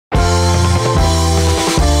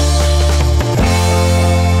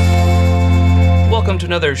to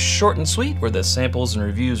another short and sweet, where the samples and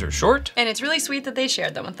reviews are short. And it's really sweet that they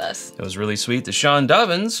shared them with us. It was really sweet that Sean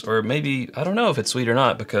Dobbins, or maybe, I don't know if it's sweet or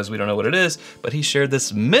not because we don't know what it is, but he shared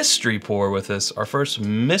this mystery pour with us, our first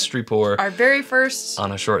mystery pour. Our very first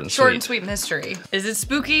on a short and sweet mystery. Is it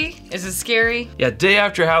spooky? Is it scary? Yeah, day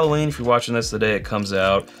after Halloween, if you're watching this the day it comes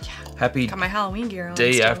out. Yeah. Happy got my Halloween gear on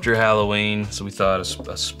day still. After Halloween, so we thought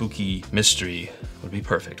a spooky mystery would be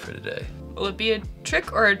perfect for today. Will it be a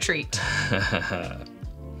trick or a treat?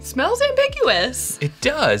 Smells ambiguous. It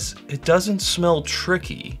does. It doesn't smell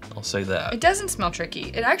tricky, I'll say that. It doesn't smell tricky.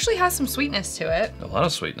 It actually has some sweetness to it. A lot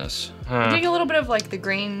of sweetness. I'm getting a little bit of like the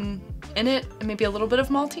grain in it, and maybe a little bit of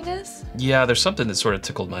maltiness. Yeah, there's something that sort of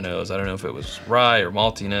tickled my nose. I don't know if it was rye or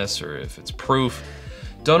maltiness or if it's proof.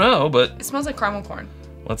 Don't know, but... It smells like caramel corn.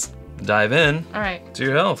 Let's dive in. All right. To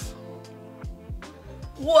your health.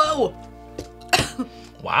 Whoa.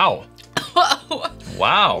 Wow. Whoa.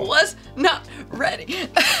 Wow. Was not ready.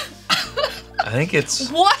 I think it's...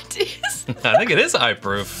 What is... I think it is high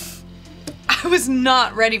proof. I was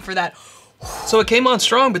not ready for that. So it came on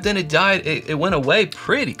strong, but then it died. It went away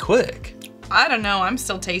pretty quick. I don't know, I'm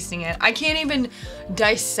still tasting it. I can't even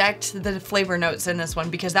dissect the flavor notes in this one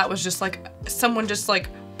because that was just like, someone just like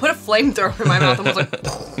put a flamethrower in my mouth and was like,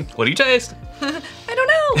 what do you taste? I don't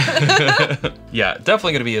know. Yeah,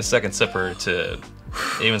 definitely gonna be a second sipper to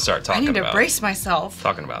even start talking about. I need to brace myself.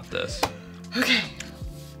 Talking about this. Okay.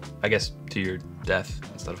 I guess to your death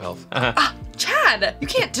instead of health. Chad, you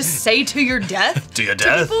can't just say to your death. To your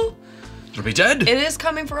death? People. You'll be dead. It is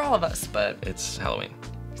coming for all of us, but. It's Halloween.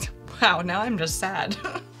 Wow, now I'm just sad.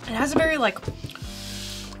 It has a very like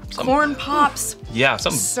corn pops. Yeah,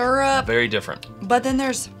 some syrup. Very different. But then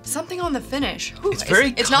there's something on the finish. Ooh, it's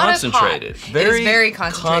very it's concentrated. Not as hot. It is very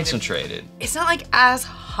concentrated. It's not like as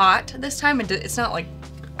hot this time. It's not like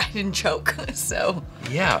I didn't choke, so.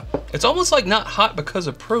 Yeah, it's almost like not hot because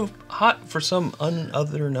of proof, hot for some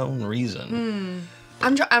other known reason.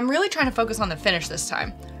 I'm really trying to focus on the finish this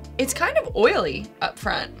time. It's kind of oily up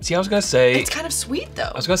front. See, I was gonna say. It's kind of sweet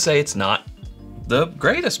though. I was gonna say it's not the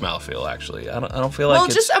greatest mouthfeel actually. I don't feel like well,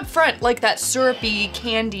 just up front, like that syrupy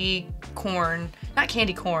candy corn, not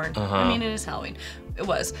candy corn. I mean, it is Halloween. It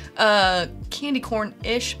was candy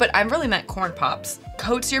corn-ish, but I really meant corn pops.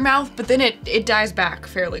 Coats your mouth, but then it dies back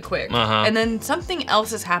fairly quick. And then something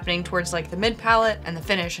else is happening towards like the mid palate and the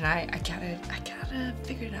finish, and I gotta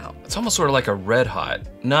figure it out. It's almost sort of like a red hot,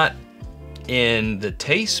 not in the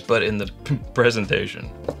taste, but in the presentation,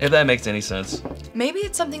 if that makes any sense. Maybe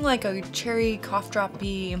it's something like a cherry cough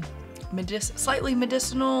drop-y, slightly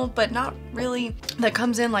medicinal, but not really, that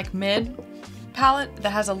comes in like mid palate, that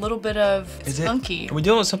has a little bit of spunky. Are we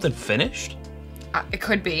doing something finished? It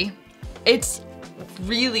could be. It's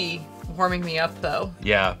really warming me up though.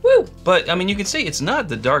 Yeah. Woo! But I mean, you can see it's not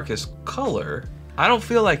the darkest color. I don't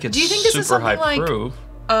feel like it's Do you think this super is something high like, proof.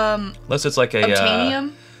 Unless it's like a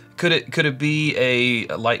Obtainium? Could it be a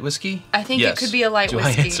light whiskey? I think it could be a light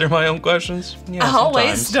whiskey. Do I answer my own questions? Yeah,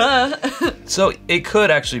 always, duh. So it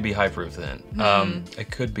could actually be high proof then.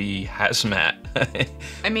 It could be Hazmat.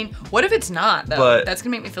 I mean, what if it's not though? But that's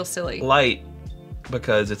gonna make me feel silly. Light,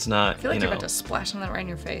 because it's not. I feel like you're about to splash some of that right in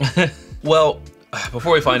your face. Well,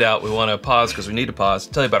 before we find out, we want to pause because we need to pause.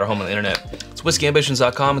 Tell you about our home on the internet. It's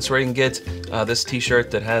whiskeyambitions.com. It's where you can get this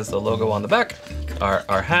T-shirt that has the logo on the back.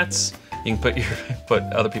 Our hats. You can put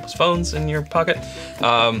other people's phones in your pocket.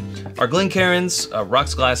 Our Glencairns,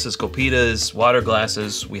 rocks glasses, Copitas, water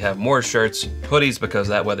glasses. We have more shirts, hoodies because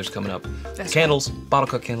that weather's coming up. That's candles, bottle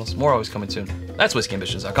cut candles, more always coming soon. That's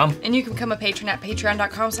whiskeyambitions.com. And you can become a patron at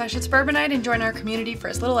patreon.com/itsbourbonnight and join our community for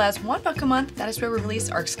as little as $1 a month. That is where we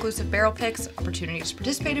release our exclusive barrel picks, opportunities to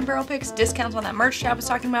participate in barrel picks, discounts on that merch Chad was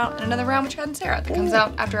talking about, and another round with Chad and Sarah that comes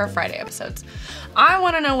out after our Friday episodes. I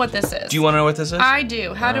want to know what this is. Do you want to know what this is? I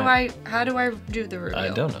do. How do I do the reveal? I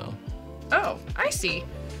don't know. Oh, I see.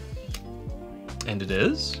 And it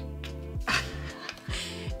is?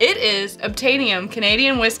 It is Obtainium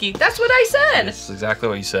Canadian whiskey. That's what I said. That's exactly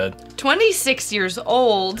what you said. 26 years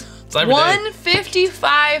old.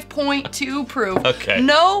 155.2 proof. Okay.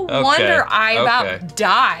 No wonder I about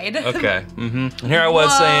died. Okay. And here I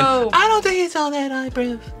was saying, I don't think it's all that high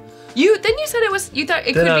proof. Then you said it was, you thought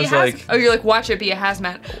it could be a hazmat. Oh, you're like, watch it be a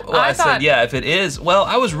hazmat. Well, I said, yeah, if it is. Well,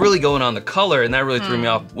 I was really going on the color, and that really threw me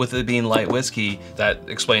off with it being light whiskey. That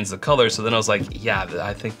explains the color. So then I was like, yeah,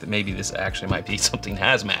 I think that maybe this actually might be something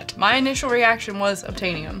hazmat. My initial reaction was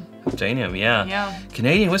Obtainium. Obtainium, yeah. Yeah.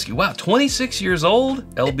 Canadian whiskey. Wow, 26 years old.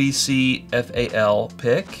 LBC FAL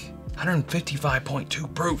pick.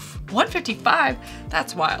 155.2 proof. 155?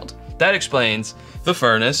 That's wild. that explains the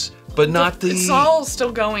furnace, but not the... It's all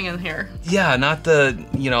still going in here. Yeah, not the,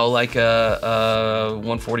 you know, like a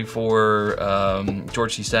 144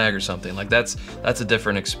 George C. Stagg or something. Like that's a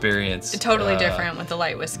different experience. Totally different with the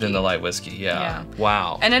light whiskey. Than the light whiskey, yeah.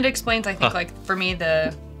 Wow. And it explains, I think, like for me,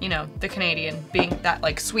 the, you know, the Canadian being that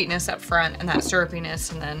like sweetness up front and that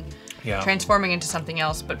syrupiness, and then transforming into something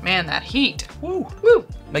else. But man, that heat. Woo. Woo.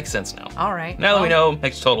 Makes sense now. All right. Now that we know,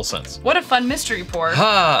 makes total sense. What a fun mystery pour.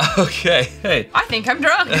 Okay. Hey. I think I'm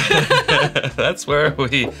drunk. That's where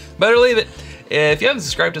we better leave it. If you haven't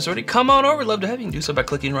subscribed to us already, come on over. We'd love to have you. You can do so by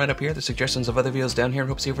clicking right up here. There's suggestions of other videos down here.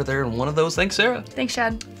 Hope to see you over there in one of those. Thanks, Sarah. Thanks,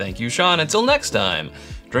 Chad. Thank you, Sean. Until next time,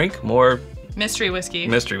 drink more mystery whiskey.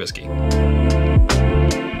 Mystery whiskey.